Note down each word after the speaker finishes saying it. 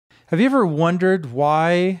Have you ever wondered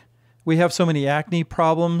why we have so many acne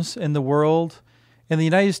problems in the world? In the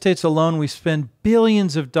United States alone, we spend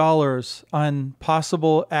billions of dollars on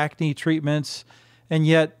possible acne treatments, and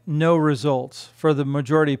yet no results for the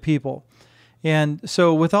majority of people. And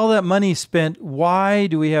so with all that money spent, why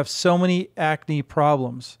do we have so many acne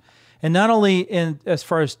problems? And not only as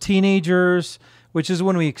far as teenagers, which is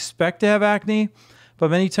when we expect to have acne, but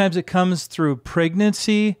many times it comes through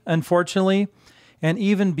pregnancy, unfortunately, and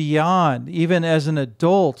even beyond. Even as an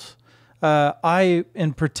adult, I,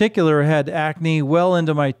 in particular, had acne well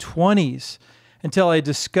into my 20s until I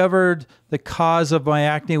discovered the cause of my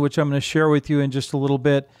acne, which I'm going to share with you in just a little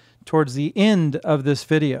bit towards the end of this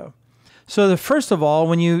video. So first of all,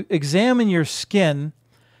 when you examine your skin,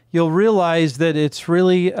 you'll realize that it's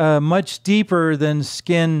really much deeper than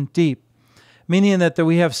skin deep, meaning that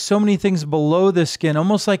we have so many things below the skin,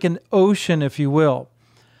 almost like an ocean, if you will.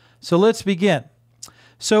 So let's begin.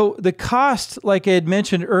 So the cost, like I had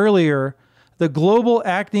mentioned earlier, the global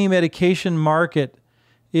acne medication market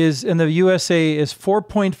is in the USA is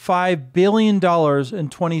 $4.5 billion in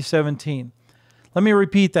 2017. Let me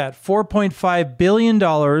repeat that, $4.5 billion in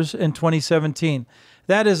 2017.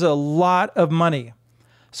 That is a lot of money.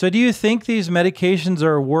 So do you think these medications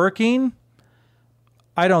are working?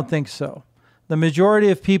 I don't think so. The majority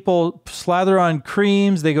of people slather on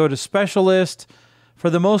creams, they go to specialists. For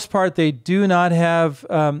the most part, they do not have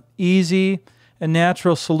easy and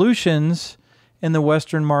natural solutions in the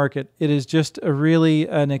Western market. It is just really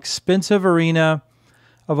an expensive arena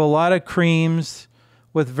of a lot of creams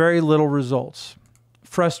with very little results.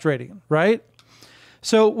 Frustrating, right?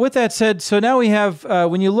 So with that said, so now we have,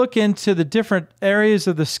 when you look into the different areas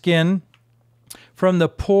of the skin, from the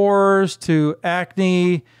pores to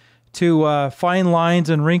acne to fine lines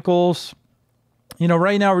and wrinkles, you know,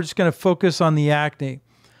 right now we're just going to focus on the acne.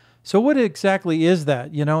 So what exactly is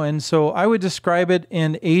that, you know? And so I would describe it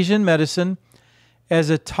in Asian medicine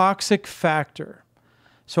as a toxic factor.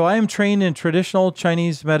 So I am trained in traditional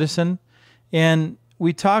Chinese medicine, and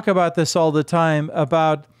we talk about this all the time,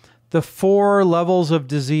 about the 4 levels of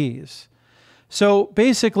disease. So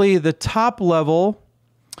basically the top level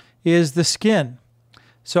is the skin.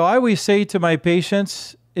 So I always say to my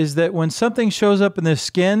patients is that when something shows up in the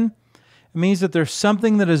skin, it means that there's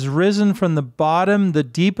something that has risen from the bottom, the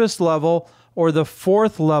deepest level, or the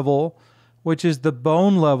 4th level, which is the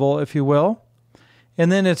bone level, if you will. And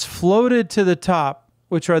then it's floated to the top,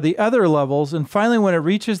 which are the other levels. And finally, when it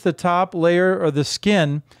reaches the top layer or the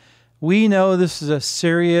skin, we know this is a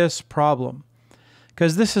serious problem.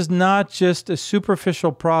 Because this is not just a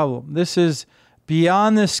superficial problem. This is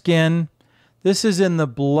beyond the skin. This is in the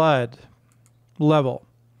blood level.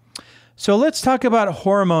 So let's talk about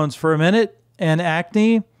hormones for a minute, and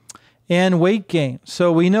acne and weight gain.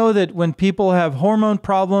 So we know that when people have hormone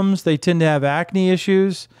problems, they tend to have acne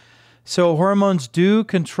issues. So hormones do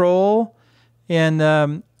control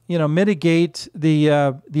and mitigate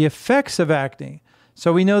the effects of acne.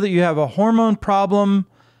 So we know that you have a hormone problem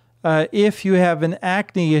if you have an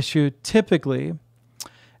acne issue, typically.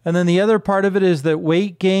 And then the other part of it is that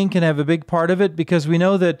weight gain can have a big part of it, because we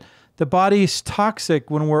know that the body's toxic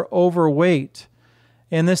when we're overweight,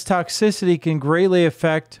 and this toxicity can greatly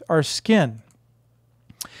affect our skin.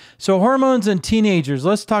 So hormones in teenagers,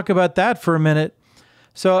 let's talk about that for a minute.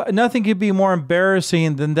 So nothing could be more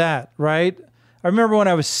embarrassing than that, right? I remember when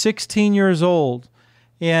I was 16 years old,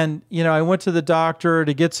 and I went to the doctor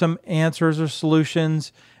to get some answers or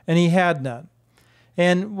solutions, and he had none.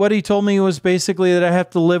 And what he told me was basically that I have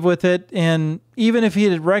to live with it, and even if he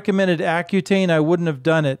had recommended Accutane, I wouldn't have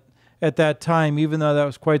done it at that time, even though that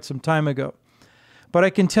was quite some time ago. But I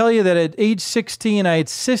can tell you that at age 16, I had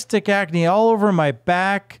cystic acne all over my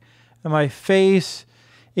back and my face.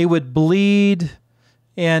 It would bleed,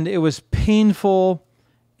 and it was painful,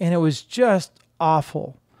 and it was just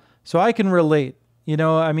awful. So I can relate.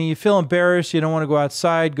 You feel embarrassed. You don't want to go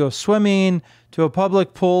outside, go swimming, to a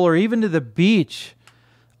public pool, or even to the beach.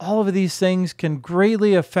 All of these things can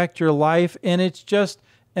greatly affect your life, and it's just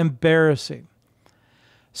embarrassing.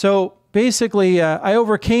 So basically, I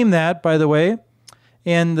overcame that, by the way,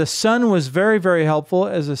 and the sun was very, very helpful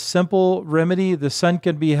as a simple remedy. The sun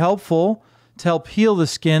can be helpful to help heal the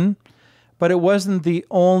skin, but it wasn't the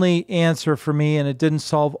only answer for me, and it didn't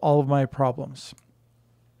solve all of my problems.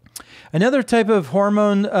 Another type of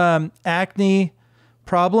hormone acne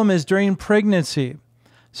problem is during pregnancy.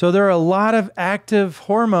 So there are a lot of active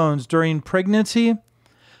hormones during pregnancy.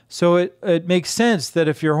 So it makes sense that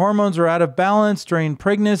if your hormones are out of balance during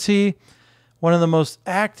pregnancy, one of the most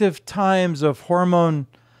active times of hormone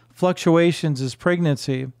fluctuations is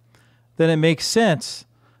pregnancy, then it makes sense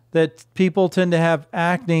that people tend to have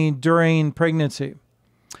acne during pregnancy.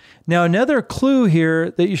 Now, another clue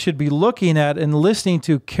here that you should be looking at and listening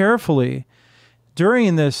to carefully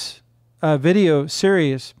during this video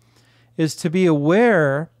series is to be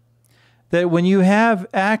aware that when you have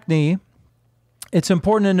acne, it's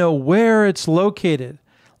important to know where it's located.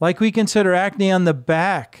 Like we consider acne on the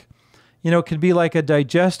back, it could be like a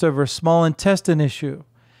digestive or small intestine issue.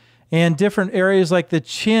 And different areas like the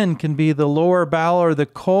chin can be the lower bowel or the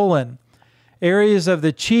colon. Areas of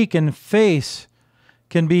the cheek and face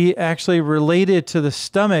can be actually related to the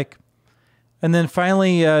stomach. And then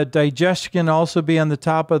finally, digestion can also be on the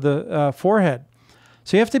top of the forehead.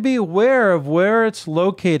 So you have to be aware of where it's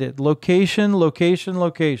located. Location, location,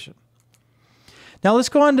 location. Now let's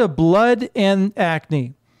go on to blood and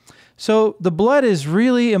acne. So the blood is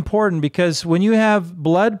really important because when you have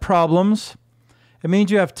blood problems, it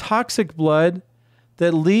means you have toxic blood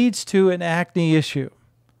that leads to an acne issue.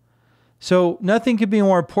 So nothing could be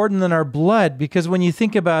more important than our blood, because when you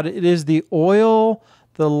think about it, it is the oil,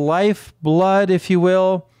 the life blood, if you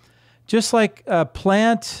will. Just like a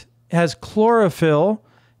plant has chlorophyll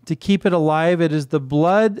to keep it alive, it is the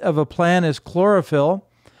blood of a plant is chlorophyll,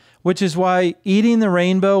 which is why eating the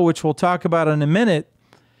rainbow, which we'll talk about in a minute,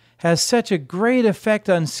 has such a great effect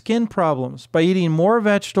on skin problems. By eating more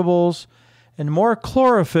vegetables and more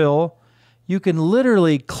chlorophyll, you can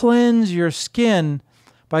literally cleanse your skin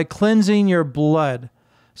by cleansing your blood.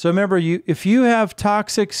 So remember, if you have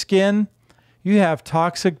toxic skin, you have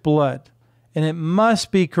toxic blood, and it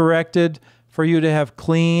must be corrected for you to have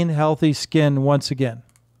clean, healthy skin once again.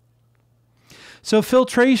 So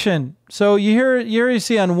filtration. So you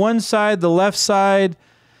see on one side, the left side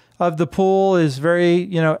of the pool is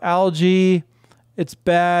very, algae. It's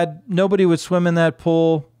bad. Nobody would swim in that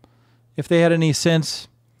pool if they had any sense.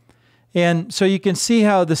 And so you can see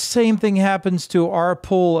how the same thing happens to our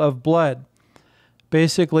pool of blood.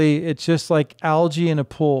 Basically, it's just like algae in a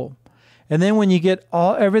pool. And then when you get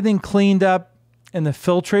everything cleaned up and the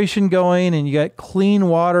filtration going and you got clean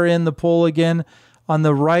water in the pool again, on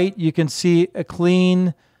the right, you can see a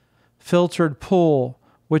clean, filtered pool,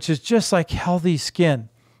 which is just like healthy skin.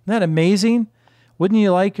 Isn't that amazing? Wouldn't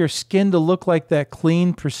you like your skin to look like that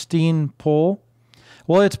clean, pristine pool?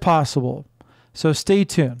 Well, it's possible. So stay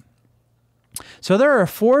tuned. So there are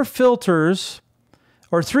 4 filters,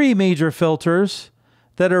 or 3 major filters,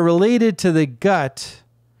 that are related to the gut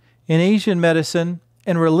in Asian medicine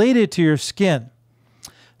and related to your skin.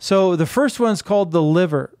 So the first one's called the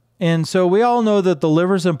liver. And so we all know that the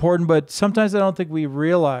liver is important, but sometimes I don't think we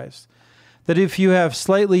realize that if you have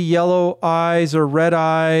slightly yellow eyes or red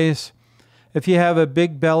eyes, if you have a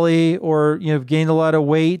big belly or you've gained a lot of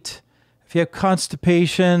weight, if you have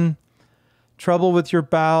constipation, trouble with your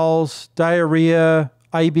bowels, diarrhea,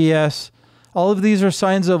 IBS, all of these are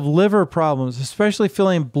signs of liver problems, especially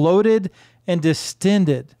feeling bloated and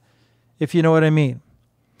distended, if you know what I mean.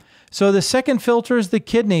 So the second filter is the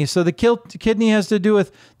kidney. So the kidney has to do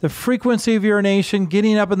with the frequency of urination,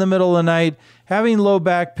 getting up in the middle of the night, having low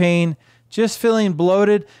back pain, just feeling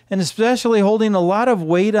bloated, and especially holding a lot of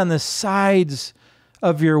weight on the sides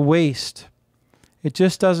of your waist. It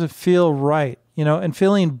just doesn't feel right, and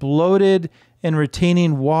feeling bloated and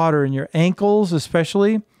retaining water in your ankles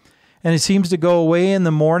especially. And it seems to go away in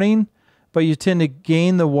the morning, but you tend to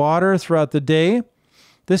gain the water throughout the day.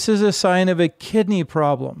 This is a sign of a kidney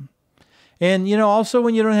problem. And, also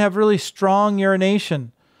when you don't have really strong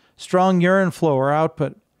urination, strong urine flow or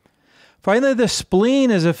output. Finally, the spleen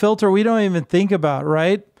is a filter we don't even think about,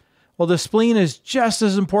 right? Well, the spleen is just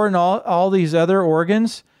as important as all these other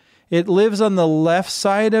organs. It lives on the left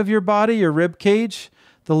side of your body, your rib cage.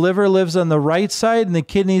 The liver lives on the right side, and the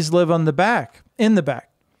kidneys live on the back, in the back.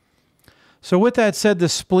 So with that said, the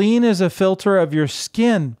spleen is a filter of your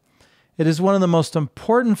skin. It is one of the most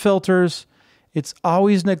important filters. It's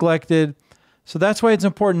always neglected. So that's why it's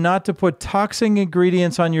important not to put toxic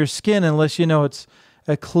ingredients on your skin unless you know it's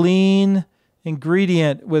a clean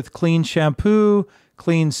ingredient with clean shampoo,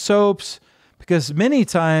 clean soaps, because many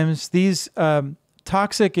times these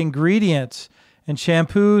toxic ingredients and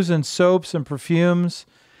shampoos and soaps and perfumes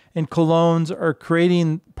and colognes are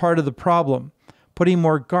creating part of the problem, putting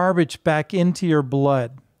more garbage back into your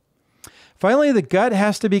blood. Finally, the gut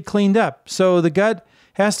has to be cleaned up. So the gut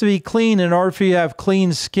has to be clean in order for you to have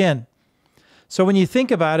clean skin. So when you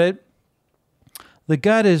think about it, the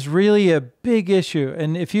gut is really a big issue.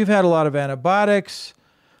 And if you've had a lot of antibiotics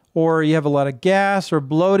or you have a lot of gas or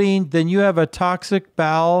bloating, then you have a toxic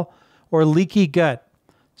bowel or leaky gut.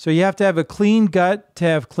 So you have to have a clean gut to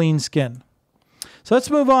have clean skin. So let's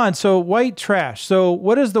move on. So white trash. So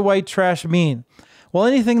what does the white trash mean? Well,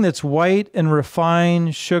 anything that's white and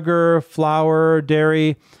refined, sugar, flour,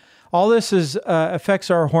 dairy, all this affects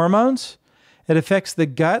our hormones. It affects the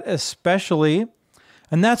gut especially.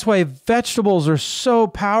 And that's why vegetables are so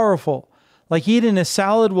powerful. Like eating a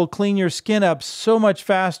salad will clean your skin up so much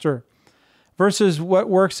faster versus what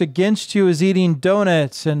works against you is eating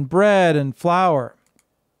donuts and bread and flour.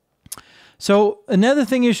 So another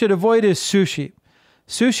thing you should avoid is sushi.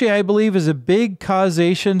 Sushi, I believe, is a big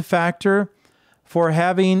causation factor for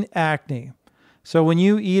having acne. So when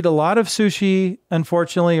you eat a lot of sushi,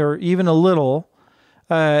 unfortunately, or even a little,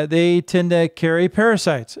 they tend to carry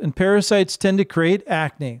parasites, and parasites tend to create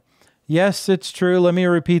acne. Yes, it's true. Let me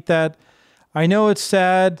repeat that. I know it's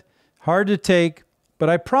sad, hard to take, but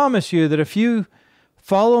I promise you that if you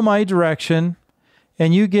follow my direction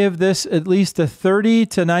and you give this at least a 30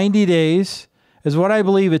 to 90 days, is what I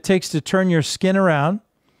believe it takes to turn your skin around,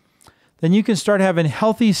 then you can start having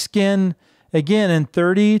healthy skin again in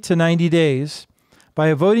 30 to 90 days by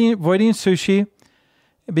avoiding sushi,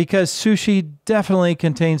 because sushi definitely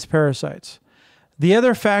contains parasites. The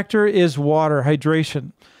other factor is water,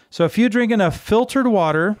 hydration. So if you drink enough filtered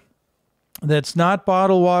water that's not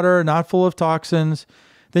bottled water, not full of toxins,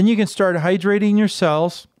 then you can start hydrating your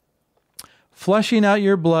cells, flushing out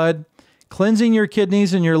your blood, cleansing your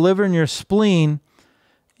kidneys and your liver and your spleen.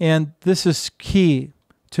 And this is key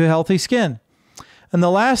to healthy skin. And the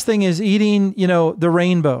last thing is eating, the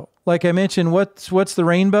rainbow. Like I mentioned, what's the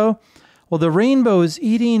rainbow? Well, the rainbow is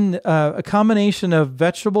eating a combination of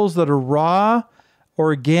vegetables that are raw,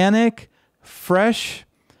 organic, fresh.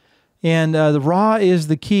 And the raw is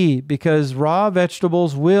the key, because raw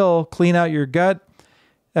vegetables will clean out your gut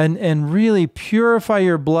and really purify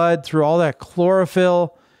your blood through all that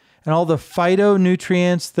chlorophyll and all the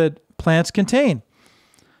phytonutrients that plants contain.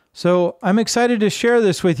 So I'm excited to share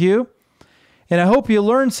this with you. And I hope you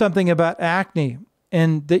learned something about acne,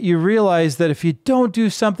 and that you realize that if you don't do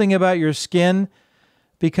something about your skin,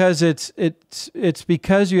 because it's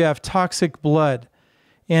because you have toxic blood.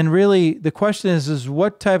 And really the question is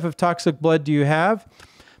what type of toxic blood do you have?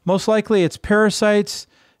 Most likely it's parasites,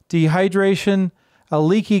 dehydration, a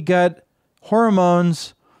leaky gut,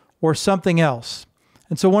 hormones, or something else.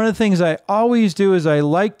 And so one of the things I always do is I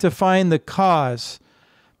like to find the cause,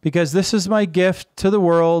 because this is my gift to the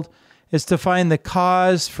world, is to find the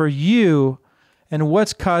cause for you and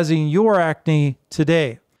what's causing your acne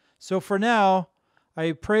today. So for now,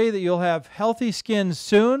 I pray that you'll have healthy skin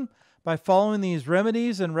soon by following these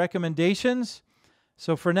remedies and recommendations.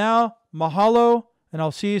 So for now, mahalo, and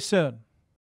I'll see you soon.